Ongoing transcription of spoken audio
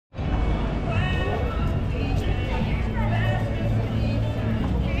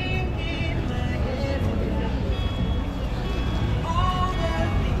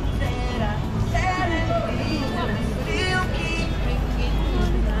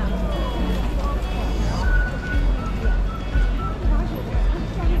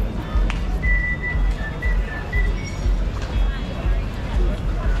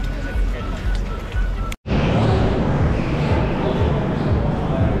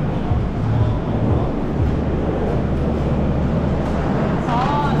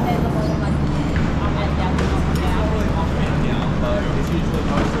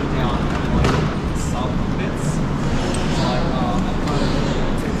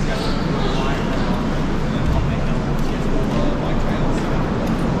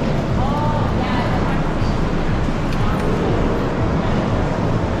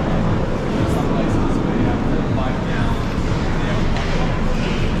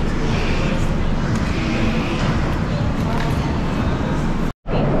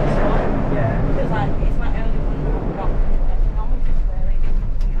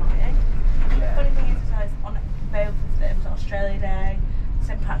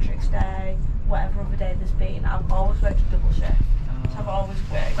St Patrick's Day, whatever other day there's been, I've always worked a double shift. So I've always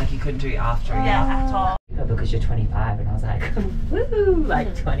worked. Like you couldn't do it after? Yeah, at all. Because you're 25, and I was like, woo,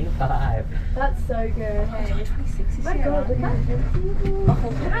 like 25. That's so good. Hey, you're 26 this My year, God, aren't look you? at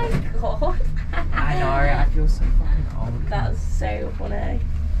Oh my god. I know, I feel so fucking old. That's so funny.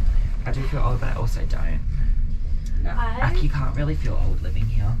 I do feel old, but I also don't. No. Like you can't really feel old living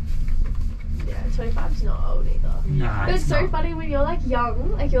here. Yeah, 25's not old either. No, But it's so not. funny when you're like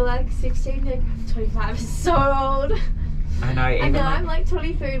young, like you're like 16, you're like 25 is so old. I know, even And now like, I'm like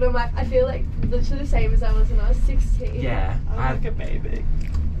 23 and I'm like, I feel like literally the same as I was when I was 16. yeah, I'm like a baby.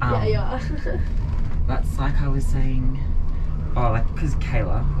 Yeah, yeah. That's like I was saying, oh, like, because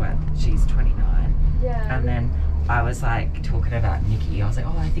Kayla, she's 29, Yeah. and then I was like talking about Nikki. I was like,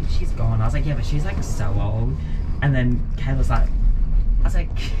 oh, I think she's gone. I was like, yeah, but she's like so old. And then Kayla's like, I was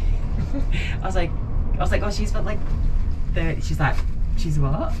like, oh, she's but like 30. She's like, she's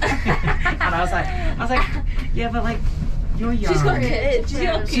what? And I was like, yeah, but like, you're young. She's got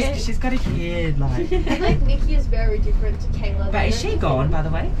kids. She's got a kid, like. I feel like Nikki is very different to Kayla. But is she gone, by the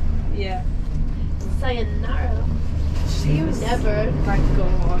way? Yeah. Sayonara. She was never. My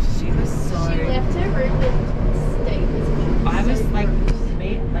gosh, she was so. She left her room and stayed with me. I was like,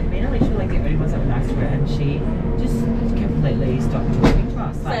 me and Alicia were like the only ones that were nice to her, and she just completely stopped talking to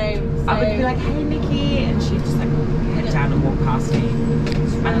us. Like, Same. I would be like, hey Nikki, and she'd just like head down and walk past me.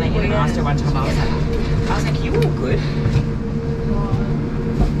 And then I even asked her one time, I was like, you all good?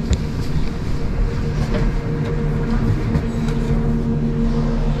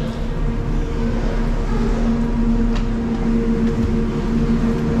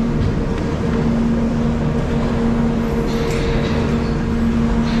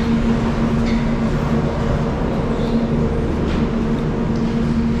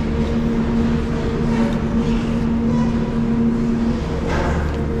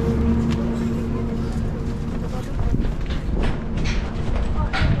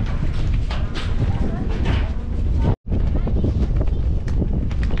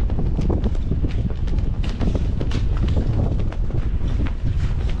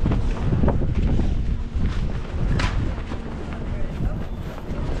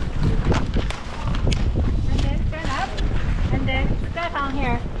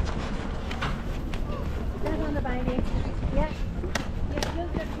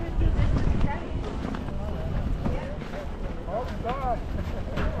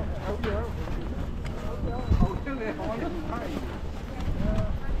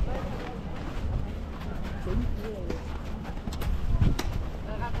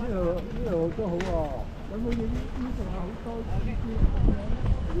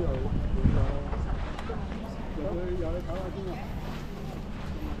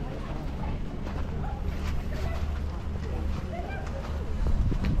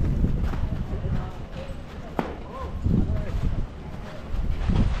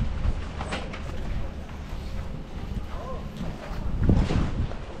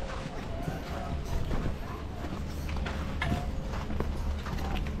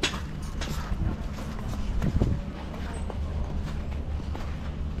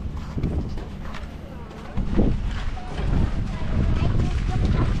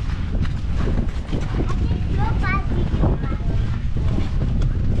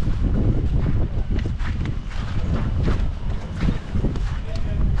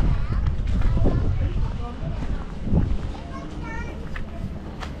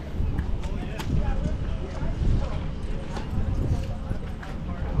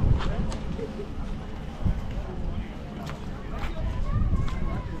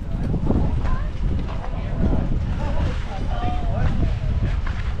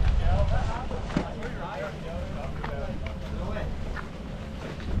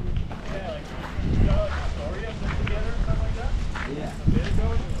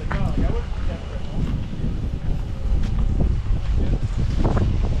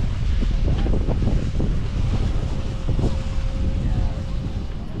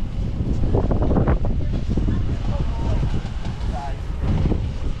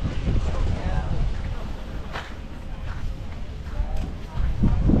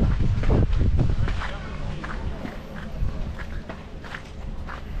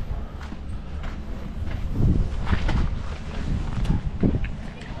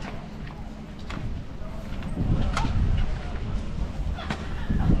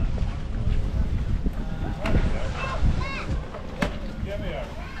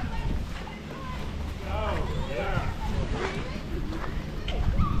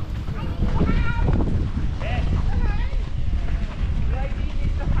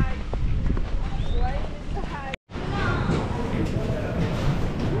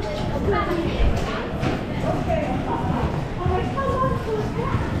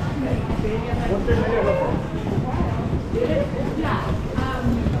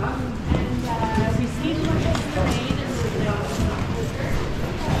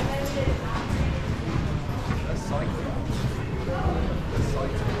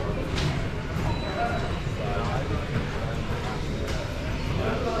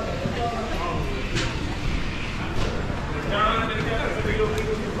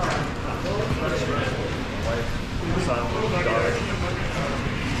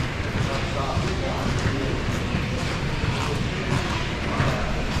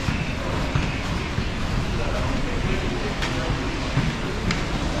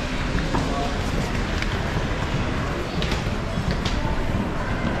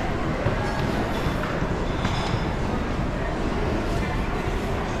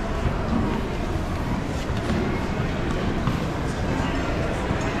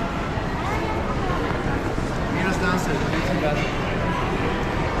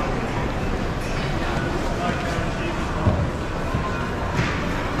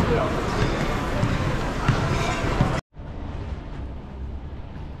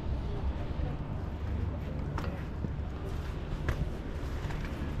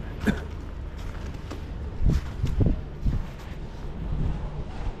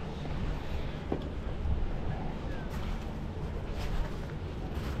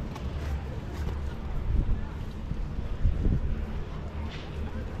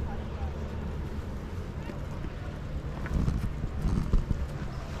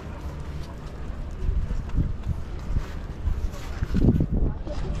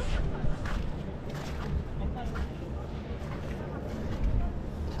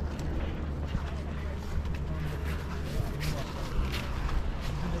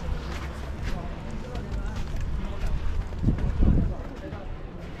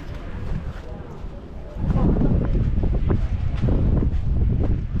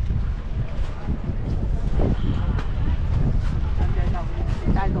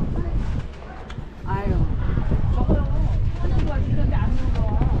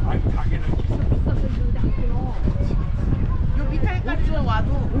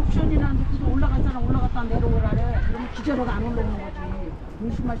 기절하고 안 올라오는 거지.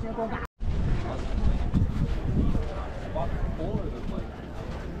 음식 마시는 거.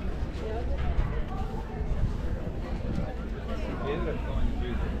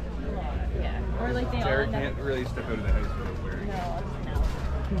 Yeah. Or like they Jared all can't really step out of the house without wearing it.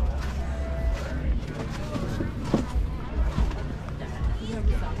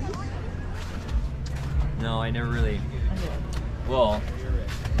 No, I never really. Well,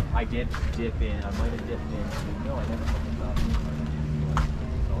 I did dip in. I might have dipped in. No, I never fucking thought.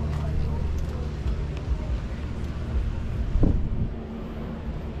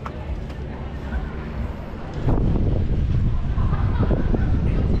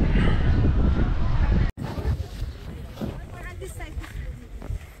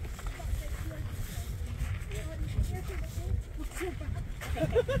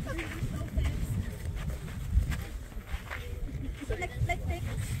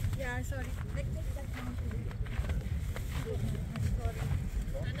 Yeah, sorry.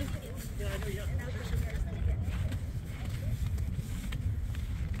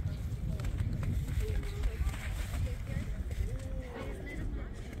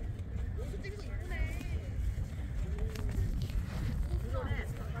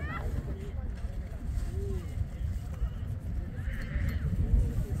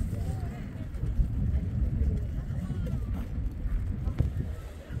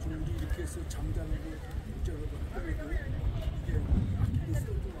 이렇게 해서 잠자는 거 문자로도 하더라도 이게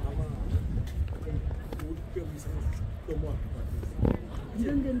아킬레스도 아마 5병 이상 넘어갈 것 같아요. 이런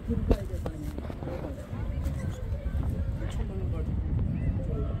데는 들어가야 될 거 아니야. 천만 원 가지고 저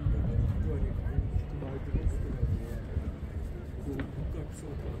가져가니까 말들을 쓰더라고요. 그 국값에서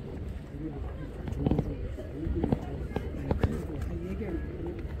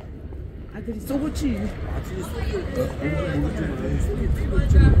아들이 쏘고치. 아들이 쏘기 모르지만 쏘기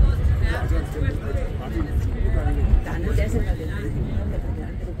틀렸지만 아들이 죽고 다니는 나는 내 생각에는 안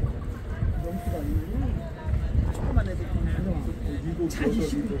들었고 영수가 있는 조그만 애들 그냥 자기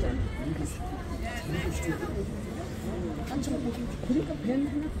시고 있잖아. 한참 보기 그러니까 밴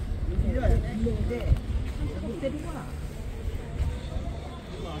하나 빌려야 못 데리고 와.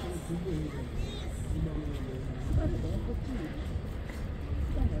 수가도 너무 컸지.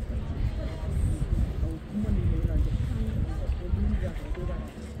 수가 몇 번. 부모님이 이제 눈이라고 어디가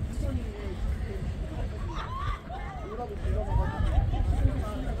뭐라고 불러먹어가지고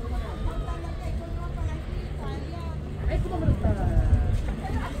아이 끊어버렸다.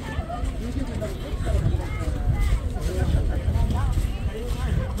 이렇게 된다고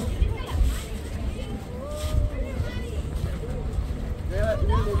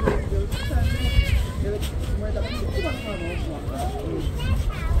내가 주머니에다가 초코 같은 거 넣어서 왔다.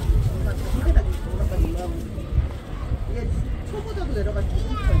 정말 이게다 뭐라까지 올라오고 이게 초보자도 내려가지고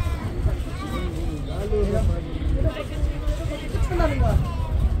쳐나는 거야.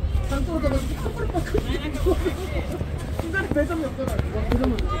 장소로 잡아서 턱걸이만 크고 중간에 매점이 없더라.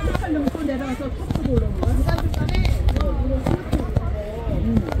 그러면 하려면 또 내려가서 턱 쓰고 올라오는 거야. 중간중간에 이런 공부가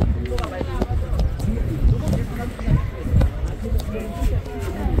많이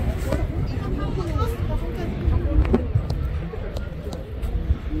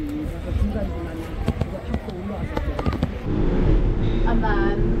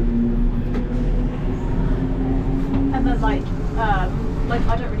and then like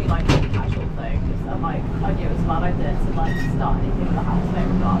I don't really like the casual things, and like I knew it was a bad idea to like start anything with the housemate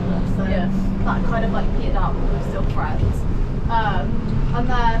regardless. So yeah, that kind of like petered out, but we were still friends. And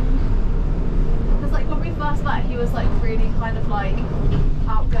then because like when we first met, he was like really kind of like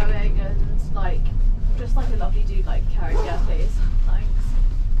outgoing and like just like a lovely dude, like caring. Yeah, please, thanks.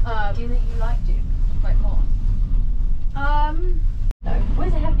 Do you think he liked you like more? No.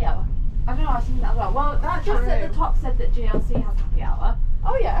 Where's the happy hour? I don't know, I've seen that as well. Well, that just at the top said that GLC has happy hour.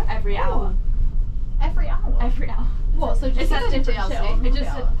 Oh yeah? Every hour. Every hour? Every hour. What, so just said GLC? It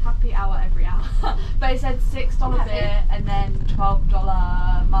just said happy hour every hour. But it said $6 beer and then $12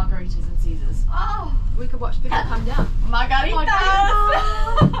 margaritas and Caesars. Oh! We could watch people come down. Margaritas!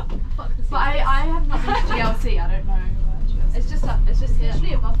 But I haven't been to GLC, I don't know GLC. It's just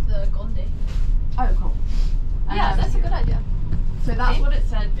literally above the Gondi. Oh, cool. Yeah, that's a good idea. So that's what it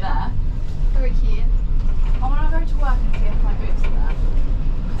said there. Very cute. I want to go to work and see if my boots are there.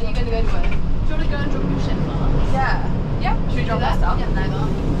 Are you going to go to work? Do you want to go and drop your shit first? Yeah. Yeah. Should we drop our stuff?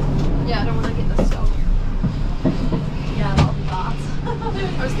 Yeah, I don't want to get the stuff. Yeah, that'll be bad.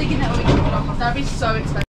 I was thinking that we could drop off. That'd be so expensive.